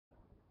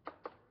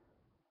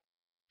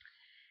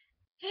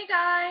Hey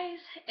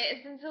guys! It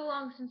has been so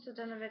long since I've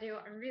done a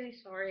video, I'm really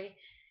sorry.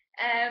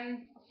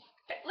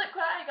 Look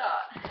what I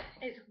got.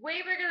 It's way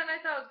bigger than I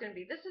thought it was going to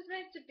be. This is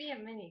meant to be a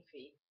mini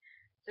feed,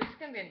 so it's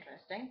going to be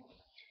interesting.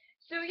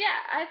 So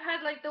yeah, I've had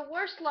like the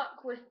worst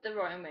luck with the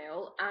Royal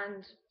Mail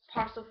and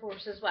Parcel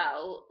Force as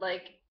well,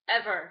 like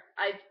ever.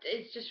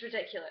 It's just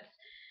ridiculous.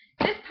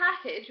 This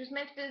package was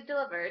meant to be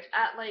delivered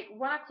at like 1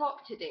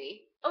 o'clock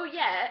today. Oh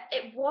yeah,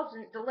 it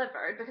wasn't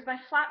delivered because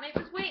my flatmate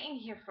was waiting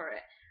here for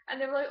it. And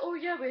they were like, oh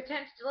yeah, we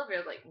attempted to deliver.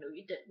 I was like, no,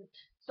 you didn't.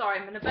 Sorry,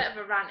 I'm in a bit of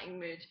a ranting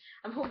mood.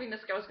 I'm hoping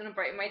this girl's going to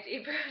brighten my day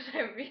because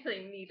I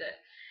really need it.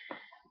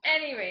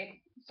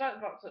 Anyway, start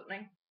the box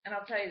opening and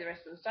I'll tell you the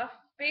rest of the stuff.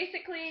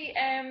 Basically,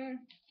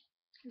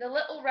 the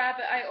little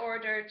rabbit I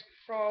ordered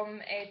from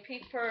a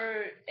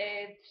paper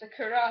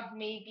Sakura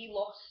may be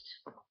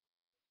lost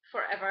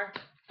forever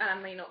and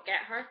I may not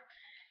get her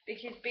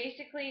because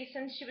basically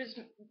since she was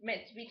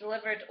meant to be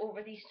delivered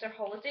over the Easter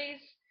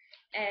holidays,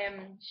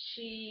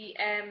 she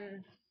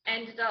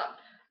ended up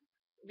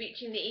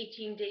reaching the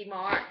 18-day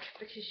mark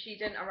because she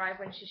didn't arrive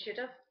when she should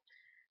have.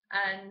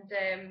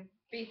 And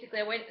basically,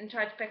 I went and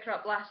tried to pick her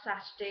up last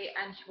Saturday,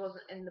 and she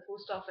wasn't in the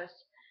post office.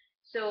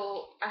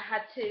 So I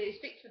had to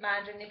speak to the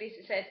manager, and they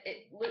basically said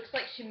it looks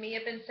like she may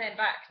have been sent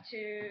back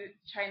to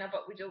China,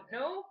 but we don't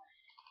know.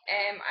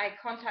 I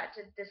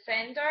contacted the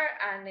sender,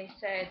 and they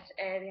said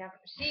they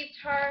haven't received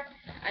her,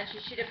 and she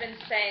should have been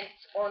sent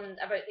on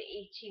about the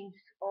 18th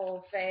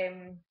of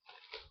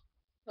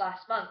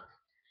last month.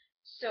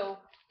 So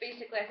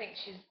basically, I think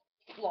she's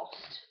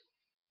lost,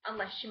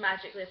 unless she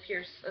magically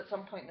appears at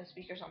some point this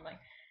week or something.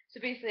 So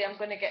basically, I'm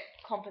going to get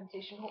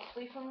compensation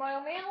hopefully from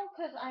Royal Mail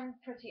because I'm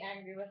pretty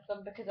angry with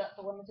them because that's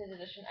a limited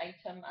edition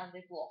item and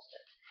they've lost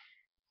it.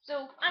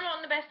 So I'm not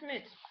in the best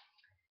mood.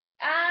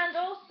 And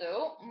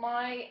also,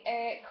 my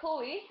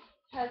Chloe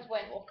has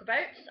went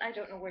walkabouts. I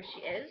don't know where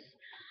she is.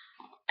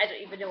 I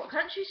don't even know what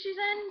country she's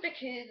in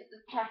because the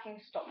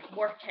tracking stopped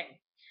working.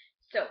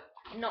 So,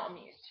 not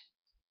amused.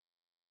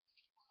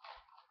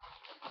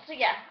 So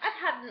yeah,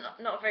 I've had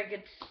not a very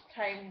good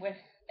time with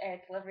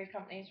delivery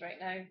companies right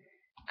now,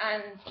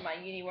 and my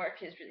uni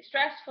work is really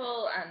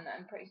stressful, and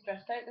I'm pretty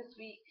stressed out this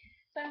week.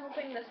 So I'm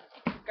hoping this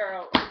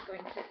girl is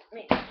going to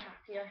make me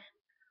happier.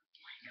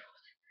 Oh my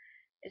god,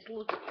 it's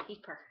loads of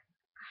paper.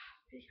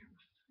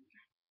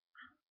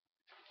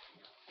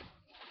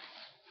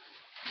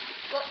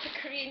 Lots of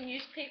Korean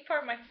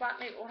newspaper. My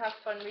flatmate will have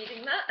fun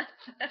reading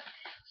that.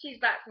 She's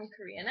back from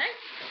Korea now.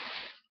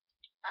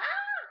 Ah!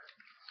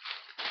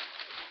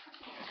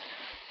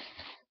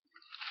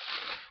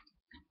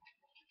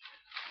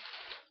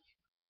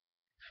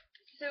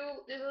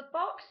 So there's a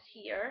box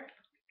here,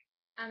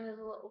 and there's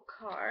a little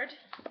card.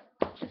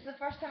 This is the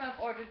first time I've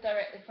ordered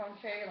directly from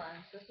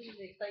Fairyland, so this is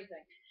really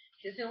exciting.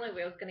 It's the only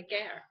way I was going to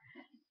get her.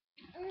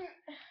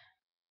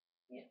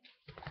 Yeah.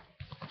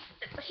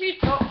 It's a huge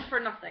box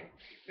for nothing,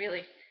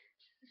 really.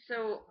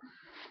 So,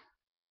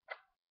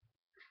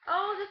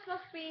 oh, this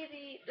must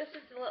be this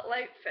is the little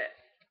outfit.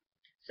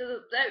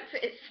 So the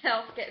outfit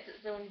itself gets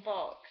its own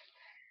box.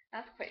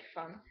 That's quite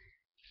fun.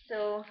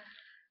 So,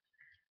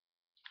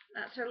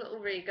 that's her little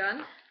ray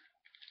gun.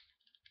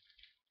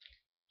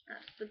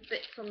 That's the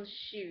bits on the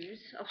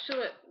shoes. I'll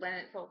show it when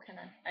it's all kind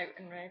of out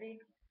and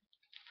ready.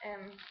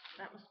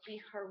 That must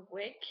be her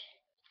wig.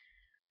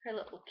 Her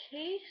little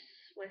case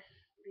with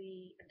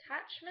the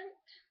attachment.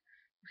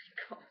 Oh my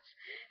god.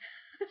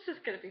 This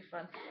is going to be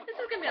fun. This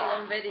is going to be a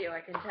long video,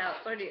 I can tell.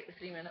 It's already at the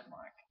 3-minute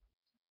mark.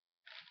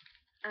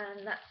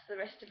 And that's the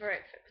rest of her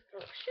outfit with the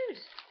little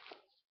shoes.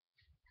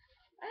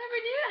 I never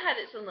knew it had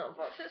its own little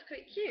box. That's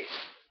quite cute.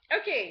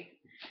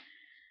 Okay.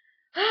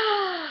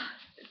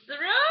 It's the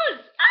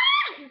rose! Ah!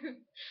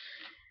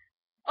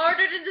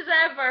 Ordered in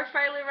December,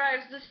 finally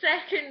arrives the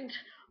 2nd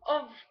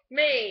of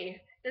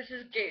May. This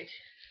is good.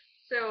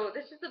 So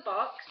this is the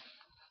box.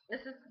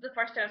 This is the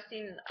first time I've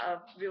seen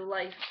a real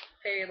life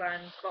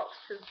Fairyland box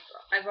because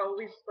I've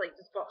always liked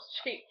this box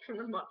straight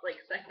from the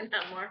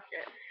second-hand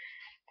market.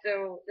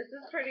 So this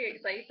is pretty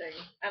exciting,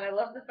 and I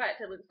love the fact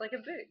it looks like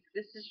a book.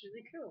 This is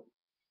really cool.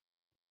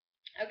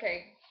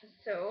 Okay,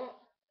 so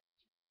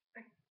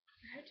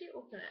how do you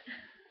open it?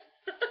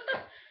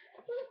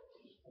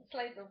 It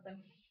slides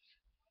open.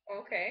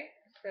 Okay,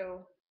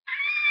 so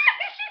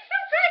she's so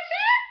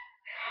precious.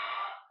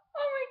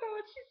 Oh my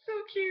god, she's so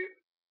cute.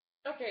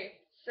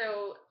 Okay,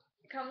 so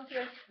it comes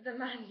with the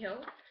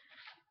manual,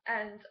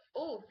 and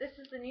oh, this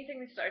is the new thing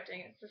they started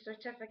doing. It's a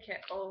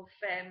certificate of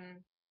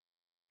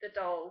the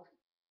doll,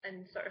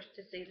 and sort of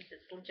to say that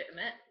it's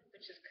legitimate,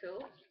 which is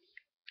cool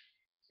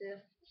to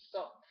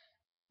stop,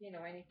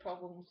 any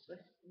problems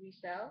with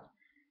resale.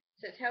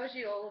 So it tells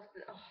you all of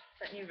the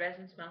that new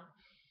resin smell.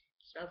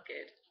 It smells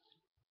good.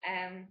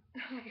 Oh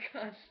my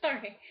god,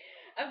 sorry,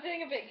 I'm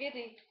feeling a bit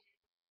giddy.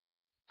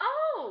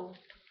 Oh,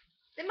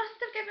 they must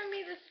have given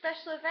me the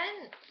special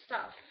event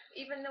stuff,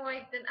 even though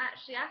I didn't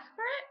actually ask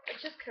for it,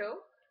 which is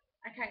cool.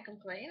 I can't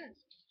complain,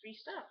 it's free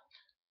stuff.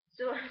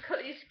 So I've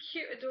got these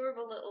cute,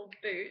 adorable little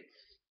boots,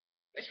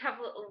 which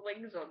have little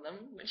wings on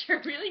them, which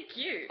are really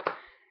cute.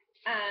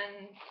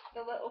 And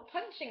the little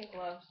punching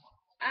gloves.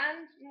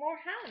 and more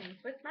hands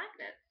with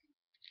magnets.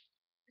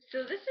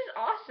 So this is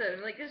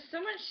awesome. Like there's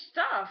so much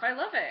stuff. I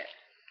love it.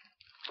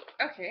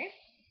 Okay.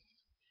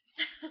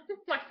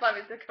 My slime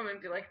is gonna come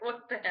and be like,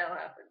 what the hell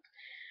happened?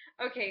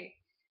 Okay.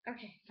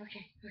 Okay.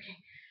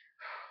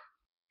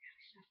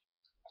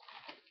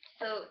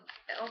 So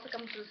it also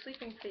comes with a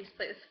sleeping face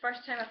plate. It's the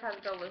first time I've had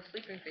a doll with a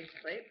sleeping face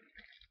plate.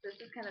 This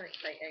is kind of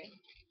exciting.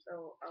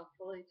 So I'll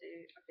probably do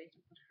a face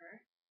up on her.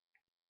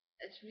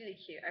 It's really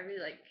cute. I really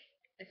like.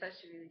 It's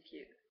actually really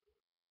cute.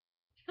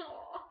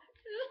 Aww,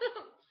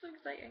 so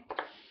exciting.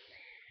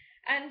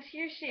 And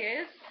here she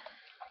is,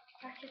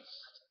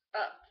 packaged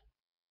up.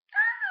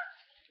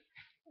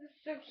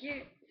 It's so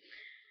cute.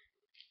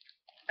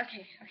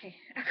 Okay.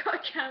 I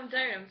gotta calm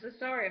down. I'm so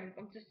sorry.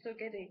 I'm just so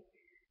giddy.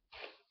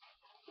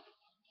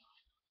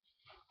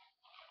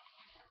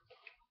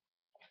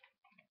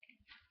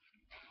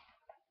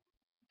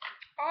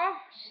 Oh,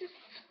 she's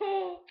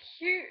so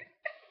cute.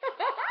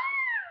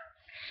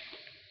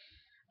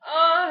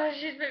 Oh,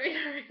 she's made me in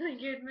a really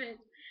good mood.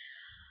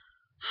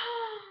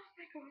 Oh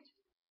my god.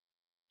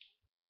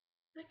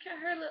 Look at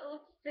her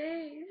little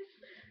face.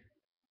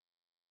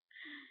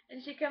 And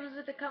she comes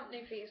with a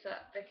company face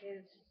up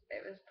because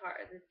it was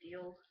part of the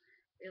deal,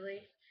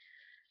 really.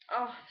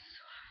 Oh, I'm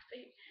so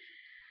happy.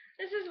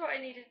 This is what I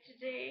needed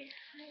today.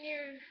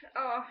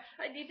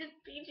 I needed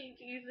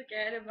BGGs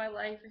again in my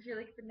life. I feel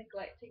like I've been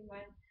neglecting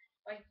my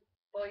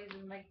boys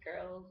and my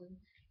girls and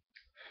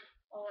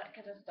all that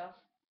kind of stuff.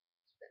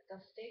 It's a bit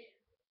dusty.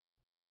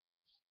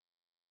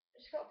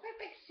 It's got quite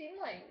big seam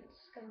lines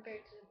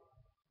compared to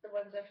the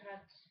ones I've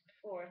had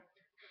before.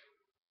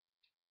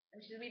 And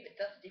she's a wee bit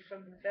dusty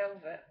from the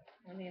velvet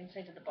on the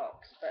inside of the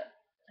box, but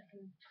I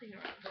can clean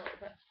her up a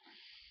little bit.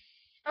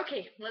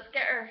 Okay, let's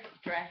get her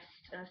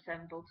dressed and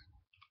assembled.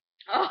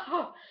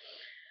 Oh,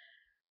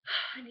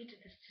 I needed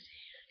this today.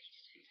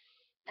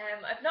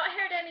 I've not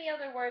heard any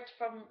other words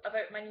from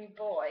about my new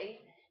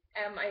boy.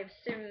 I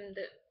assume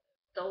that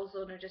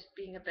Dollzone are just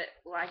being a bit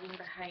lagging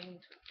behind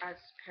as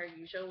per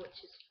usual,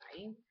 which is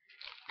fine.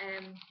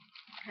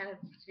 Kind of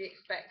to be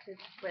expected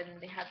when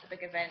they had the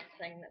big event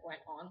thing that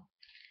went on.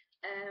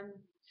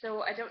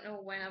 So I don't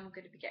know when I'm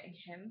going to be getting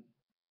him.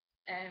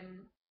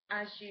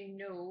 As you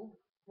know,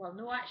 well,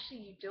 no, actually,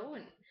 you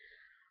don't.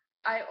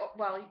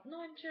 No,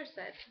 I'm sure I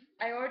said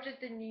I ordered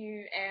the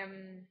new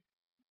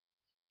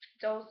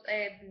dolls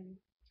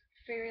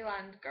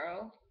Fairyland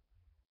girl,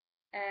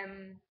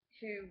 um,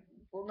 who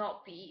will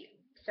not be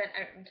sent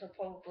out until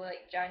probably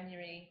like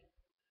January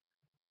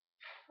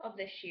of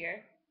this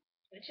year,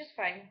 which is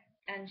fine.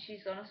 And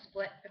she's on a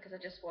split because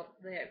I just want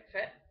the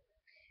outfit.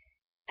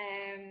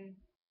 Um,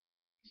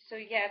 so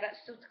yeah, that's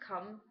still to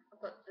come.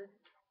 I've got the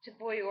to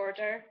boy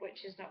order,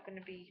 which is not going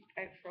to be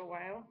out for a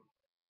while.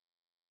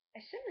 I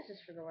assume this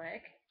is for the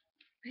leg.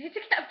 I need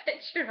to get a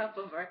picture up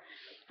of her.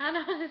 Hang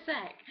on a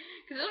sec,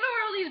 because I don't know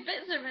where all these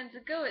bits are meant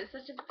to go. It's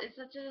such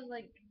a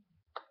like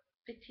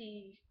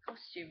bitty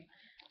costume.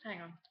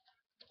 Hang on.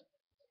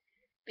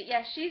 But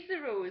yeah, she's the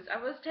rose. I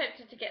was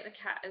tempted to get the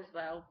cat as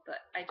well,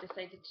 but I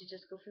decided to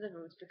just go for the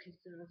rose because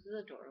the rose is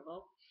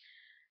adorable.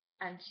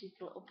 And she's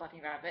a little bunny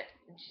rabbit,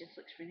 and she just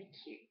looks really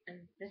cute.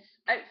 And this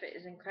outfit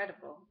is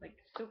incredible, like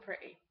so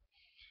pretty.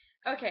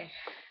 Okay,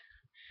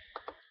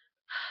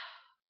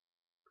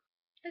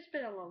 it's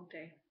been a long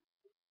day.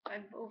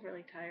 I'm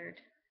overly tired.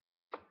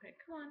 Right,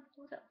 come on,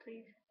 hold up,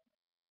 please.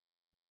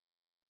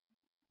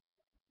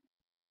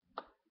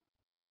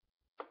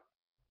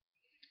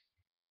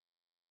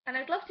 And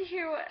I'd love to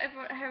hear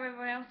how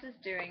everyone else is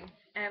doing.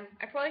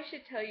 I probably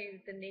should tell you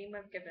the name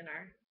I've given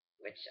her,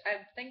 which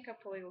I think I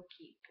probably will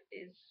keep.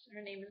 Is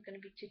her name is going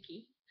to be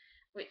Tuki,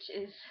 which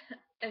is,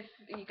 if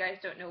you guys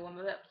don't know, I'm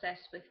a bit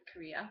obsessed with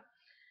Korea,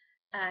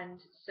 and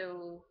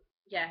so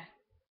yeah,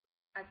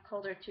 I've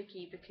called her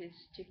Tuki because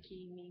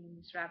Tuki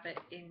means rabbit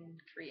in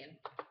Korean,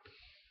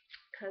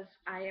 because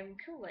I am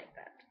cool like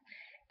that.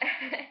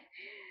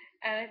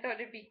 And I thought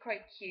it'd be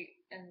quite cute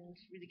and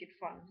really good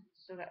fun,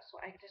 so that's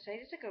what I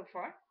decided to go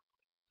for.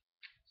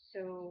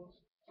 So,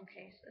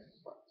 okay, so this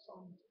is what's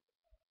on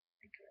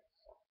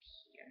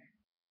here.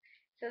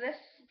 So this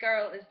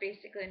girl is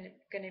basically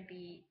going to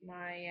be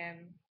my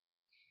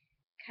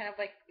kind of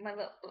like my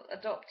little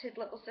adopted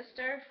little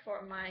sister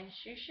for my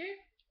shushu.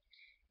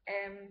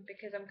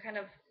 Because I'm kind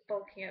of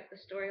bulking out the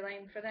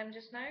storyline for them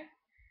just now.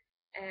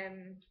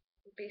 Um,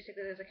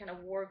 Basically, there's a kind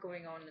of war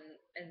going on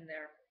in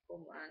their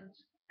homeland,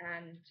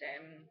 and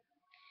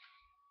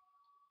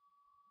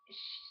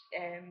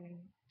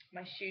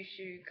my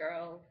shushu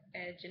girl,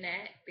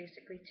 Jeanette,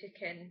 basically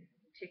took in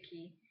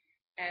Tuki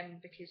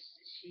because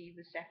she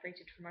was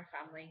separated from her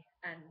family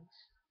and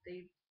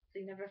they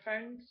never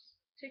found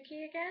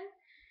Tuki again.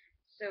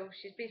 So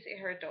she's basically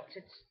her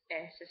adopted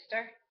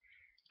sister.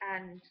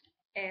 And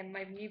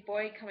my new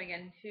boy coming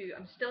in, who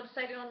I'm still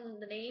deciding on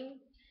the name.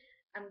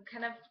 I'm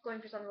kind of going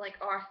for something like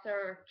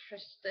Arthur,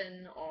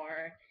 Tristan,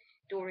 or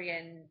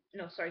Dorian.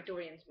 No, sorry,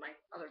 Dorian's my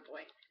other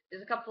boy.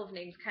 There's a couple of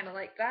names kind of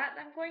like that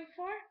I'm going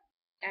for.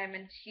 And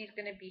he's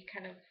going to be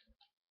kind of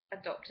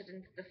adopted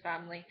into the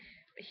family.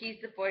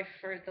 he's the boy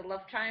for the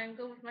love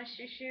triangle with my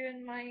Shushu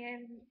and my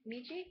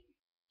Miji,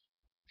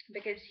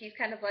 because he's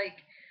kind of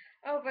like,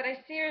 oh, but I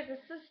see her as a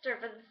sister,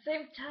 but at the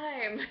same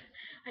time,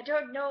 I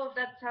don't know if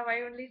that's how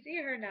I only see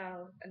her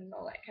now, and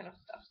all that kind of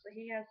stuff. So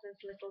he has his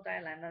little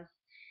dilemmas,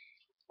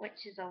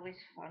 which is always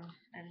fun.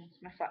 And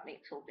my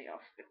flatmate told me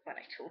off when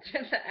I told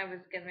her that I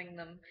was giving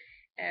them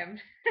um,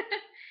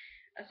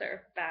 a sort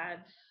of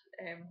bad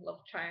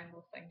love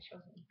triangle thing. She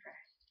wasn't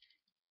impressed.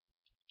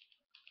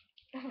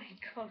 Oh my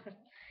god,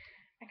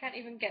 I can't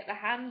even get the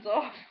hands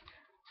off.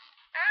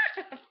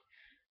 At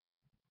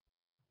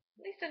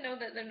least I know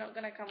that they're not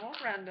going to come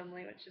off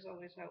randomly, which is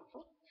always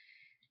helpful.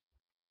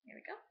 Here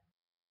we go.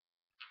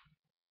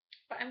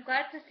 But I'm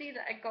glad to see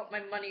that I got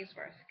my money's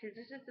worth, because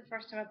this is the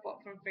first time I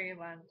bought from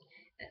Fairyland.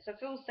 It's a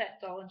full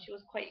set doll, and she was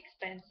quite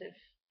expensive,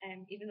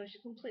 even though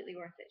she's completely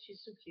worth it.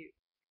 She's so cute.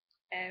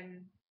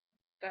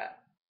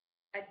 But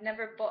I'd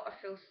never bought a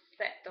full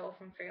set doll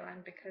from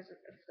Fairyland because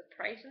of the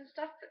price and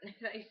stuff. But now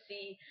that I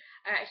see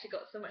I actually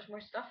got so much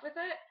more stuff with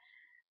it,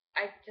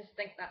 I just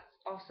think that's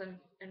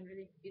awesome and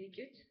really, really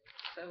good.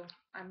 So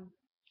I'm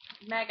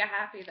mega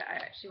happy that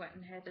I actually went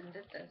ahead and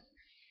did this.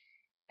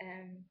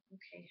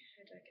 Okay,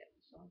 how do I get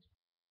this on?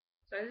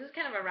 So this is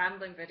kind of a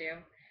rambling video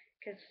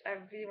because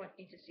I really want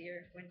you to see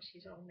her when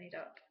she's all made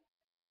up.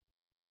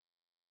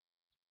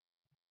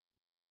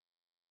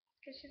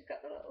 Because she's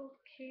got the little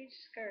cage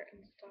skirt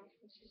and stuff,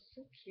 and she's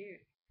so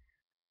cute.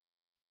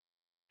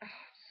 Oh,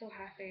 I'm so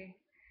happy.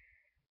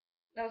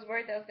 I was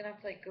worried that I was gonna have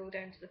to like go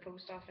down to the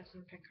post office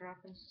and pick her up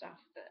and stuff,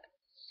 but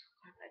I'm so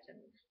glad I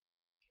didn't.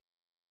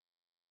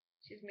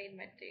 She's made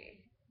my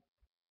day.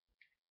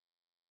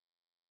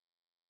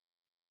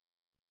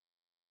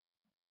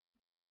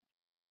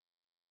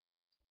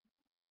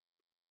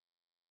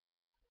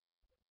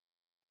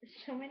 There's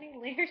so many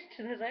layers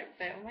to this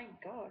outfit. Oh my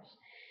gosh.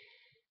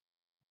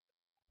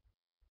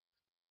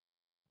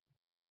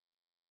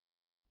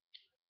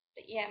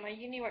 But yeah, my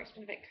uni work's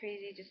been a bit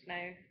crazy just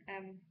now.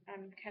 I'm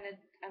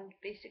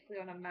basically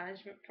on a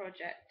management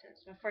project.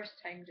 It's my first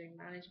time doing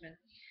management,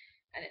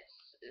 and it's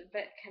a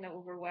bit kind of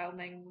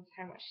overwhelming with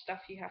how much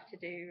stuff you have to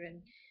do.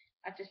 And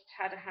I just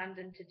had a hand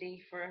in today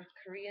for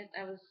Korean.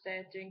 I was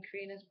doing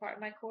Korean as part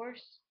of my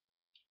course,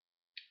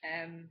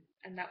 and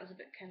that was a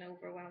bit kind of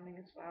overwhelming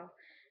as well.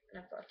 And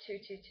I've got a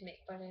tutu to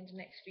make by the end of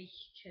next week,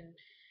 and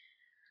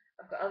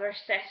I've got other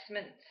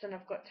assessments, and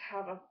I've got to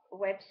have a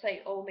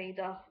website all made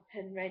up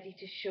and ready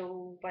to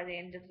show by the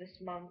end of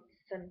this month,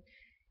 and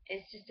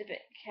it's just a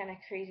bit kind of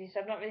crazy. So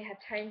I've not really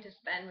had time to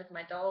spend with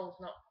my dolls.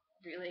 Not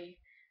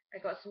really. I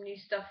got some new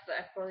stuff that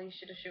I probably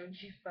should have shown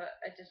you, but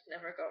I just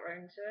never got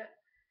around to it.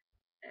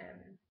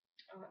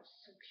 Oh, it's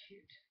so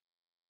cute.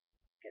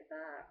 Look at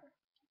that.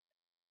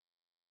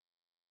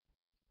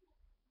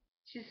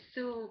 She's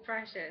so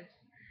precious.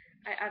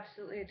 I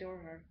absolutely adore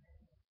her.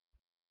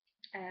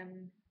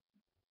 Um,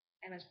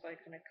 Emma's probably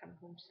gonna come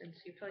home soon,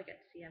 so you'll probably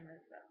get to see Emma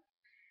as well.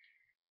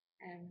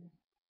 Um,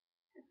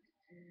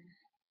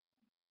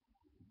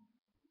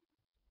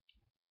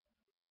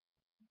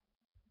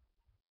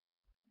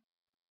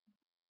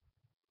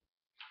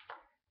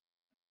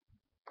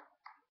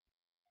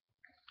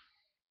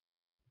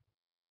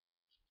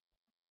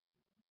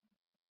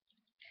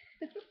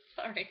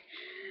 sorry,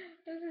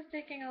 this is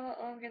taking a lot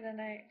longer than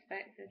I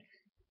expected,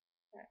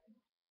 but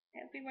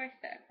it'll be worth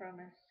it, I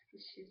promise,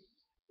 because she's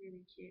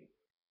really cute.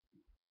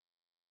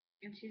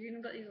 And she's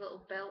even got these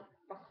little belt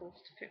buckles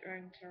to put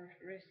around her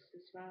wrists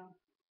as well.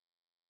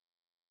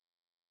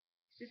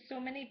 There's just so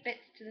many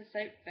bits to this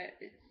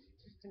outfit. It's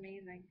just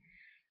amazing.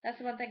 That's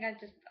the one thing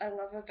I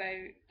love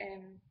about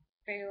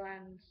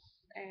Fairyland's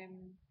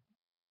um,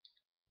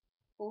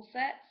 full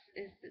sets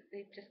is that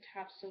they just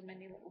have so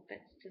many little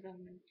bits to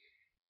them, and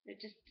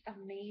they're just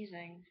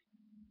amazing.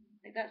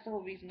 Like that's the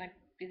whole reason I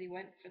really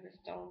went for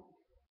this doll,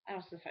 and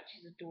also the fact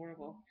she's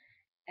adorable.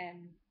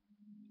 Um,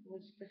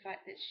 was the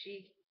fact that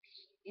she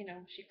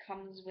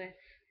comes with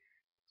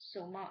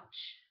so much,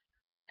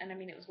 and I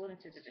mean it was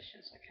limited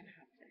edition, so I kind of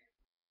had to.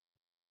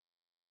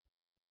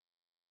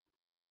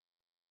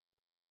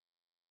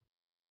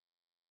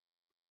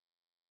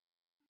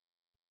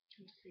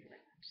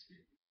 Like that just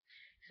now.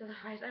 So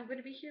otherwise, I'm going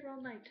to be here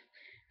all night,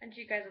 and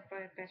you guys will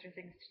probably have better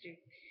things to do.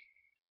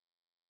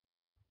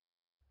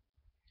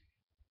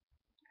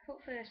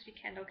 Hopefully this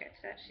weekend I'll get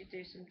to actually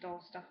do some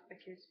doll stuff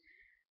because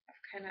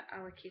I've kind of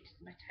allocated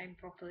my time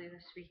properly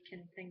this week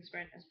and things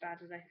weren't as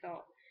bad as I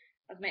thought.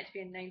 I was meant to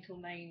be in 9 till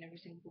 9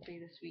 every single day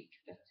this week,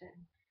 but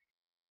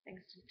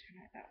things didn't turn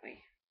out that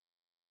way,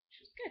 which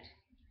was good.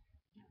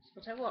 That's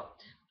what I want.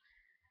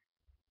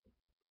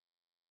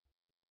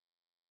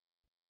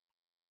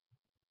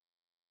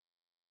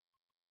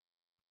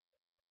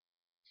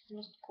 She's the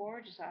most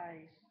gorgeous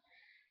eyes,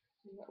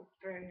 little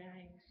brown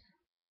eyes.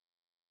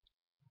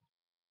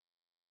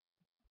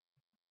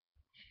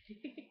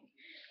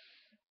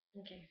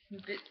 Okay,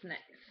 bits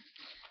next.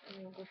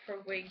 And we'll go for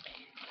a wig,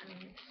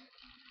 and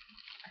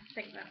I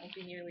think that will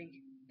be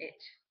nearly it.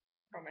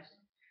 Promise.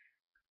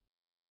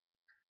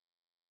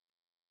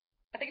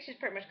 I think she's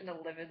pretty much going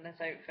to live in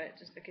this outfit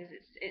just because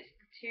it's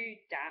too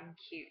damn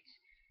cute.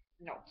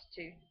 not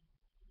to.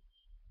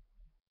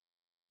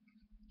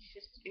 It's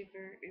just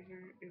uber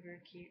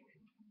cute.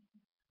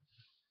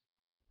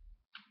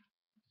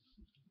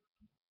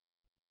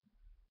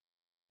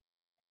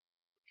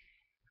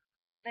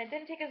 And it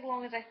didn't take as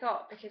long as I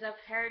thought because I've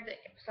heard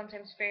that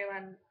sometimes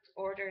Fairyland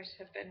orders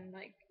have been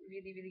like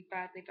really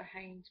badly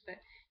behind,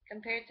 but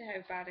compared to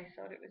how bad I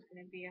thought it was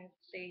going to be, I'd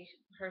say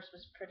hers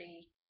was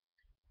pretty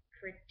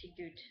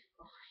good.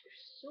 Oh,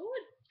 you're so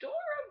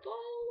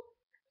adorable.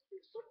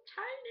 You're so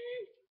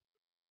tiny.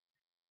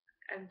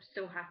 I'm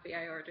so happy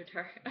I ordered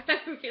her.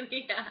 I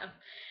really am.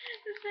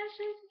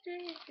 Especially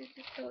today. This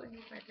is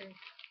totally my day.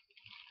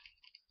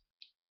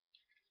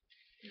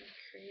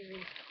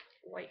 Crazy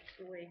white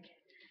wig.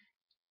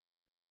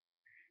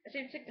 I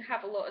seem to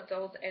have a lot of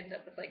dolls that end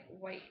up with like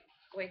white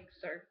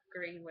wigs or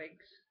grey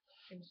wigs.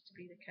 Seems to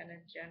be the kind of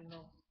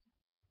general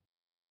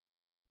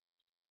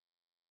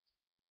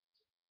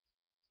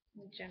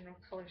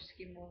colour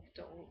scheme of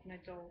my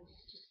dolls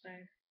just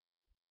now.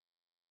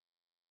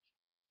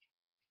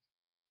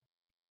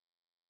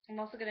 I'm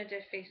also gonna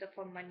do a face up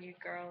on my new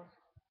girl.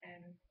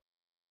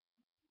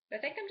 But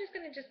I think I'm just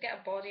gonna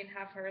get a body and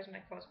have her as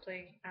my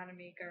cosplay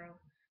anime girl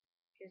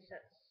because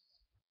that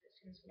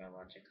seems more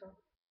logical.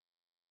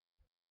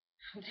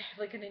 I'm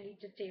definitely gonna need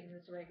to tame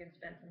this wig and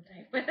spend some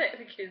time with it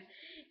because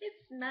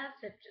it's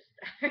massive just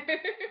now.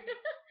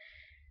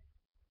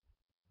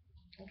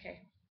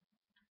 Okay,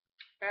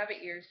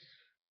 rabbit ears.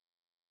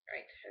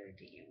 Right, how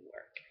do you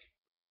work?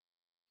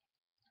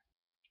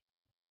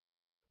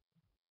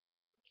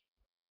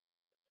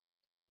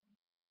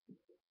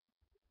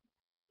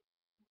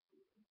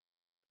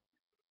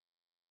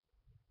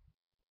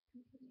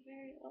 This is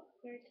very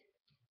awkward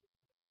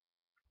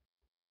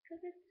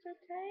because it's so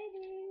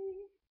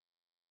tiny.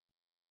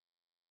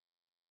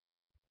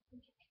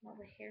 All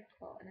the hair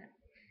caught in it.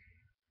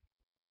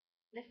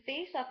 The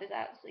face up is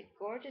absolutely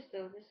gorgeous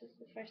though. This is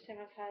the first time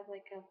I've had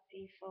like a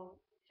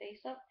default face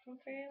up from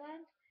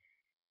Fairyland.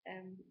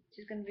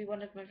 She's going to be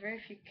one of my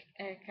very few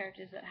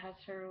characters that has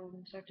her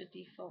own sort of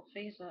default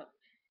face up.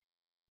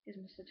 Because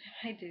most of the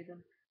time I do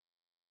them.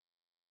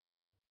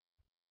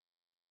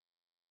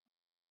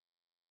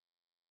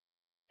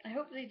 I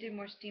hope they do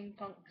more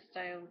steampunk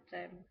styled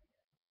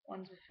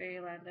ones with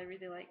Fairyland. I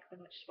really like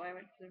them, which is why I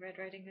went for the Red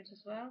Riding Hood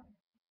as well.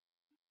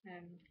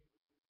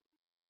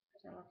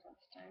 Because I love that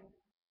style.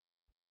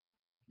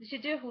 They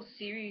should do a whole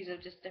series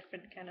of just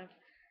different kind of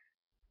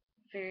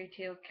fairy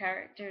tale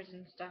characters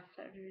and stuff.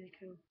 That would be really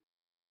cool.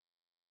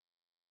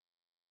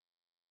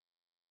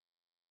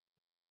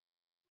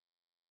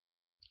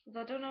 Although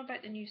I don't know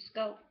about the new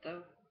sculpt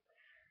though.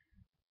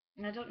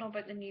 And I don't know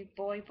about the new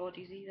boy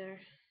bodies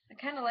either. I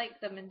kind of like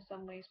them in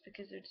some ways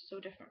because they're so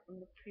different from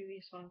the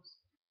previous ones.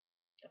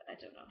 But I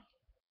don't know.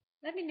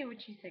 Let me know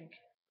what you think.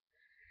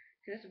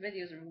 Because this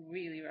video is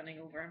really running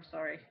over. I'm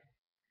sorry.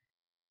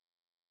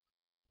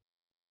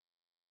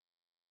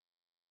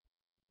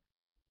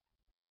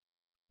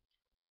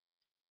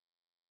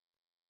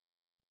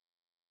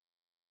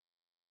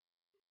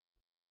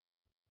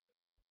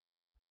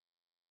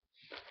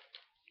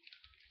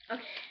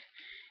 Okay,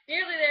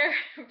 nearly there.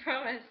 I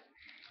promise.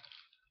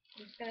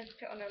 I'm just gonna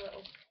put on our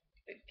little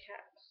big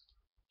caps.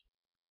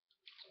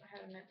 I don't know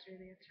how meant to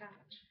really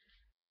attach.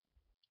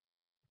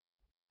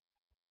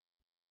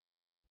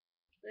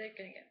 They're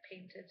gonna get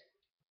painted.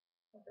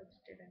 I'll be able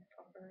to do them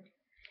properly.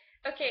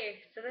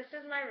 Okay, so this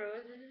is my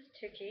rose. This is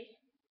Tookie.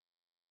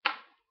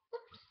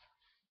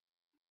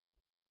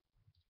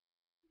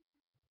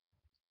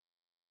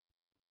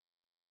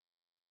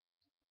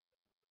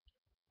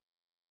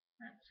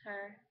 That's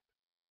her,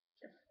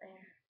 just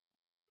there.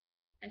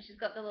 And she's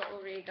got the little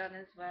ray gun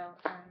as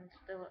well, and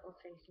the little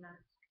face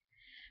mask.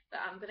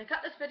 But I'm gonna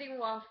cut this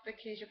video off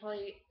because you're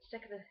probably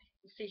sick of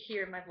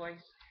hearing my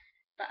voice.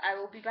 But I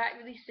will be back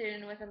really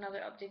soon with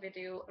another update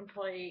video and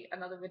probably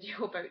another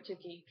video about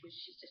Tookie because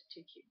she's just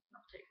too cute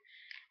not to.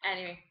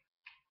 Anyway,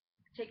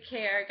 take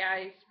care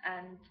guys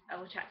and I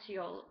will chat to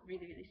you all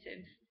really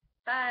soon.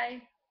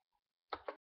 Bye!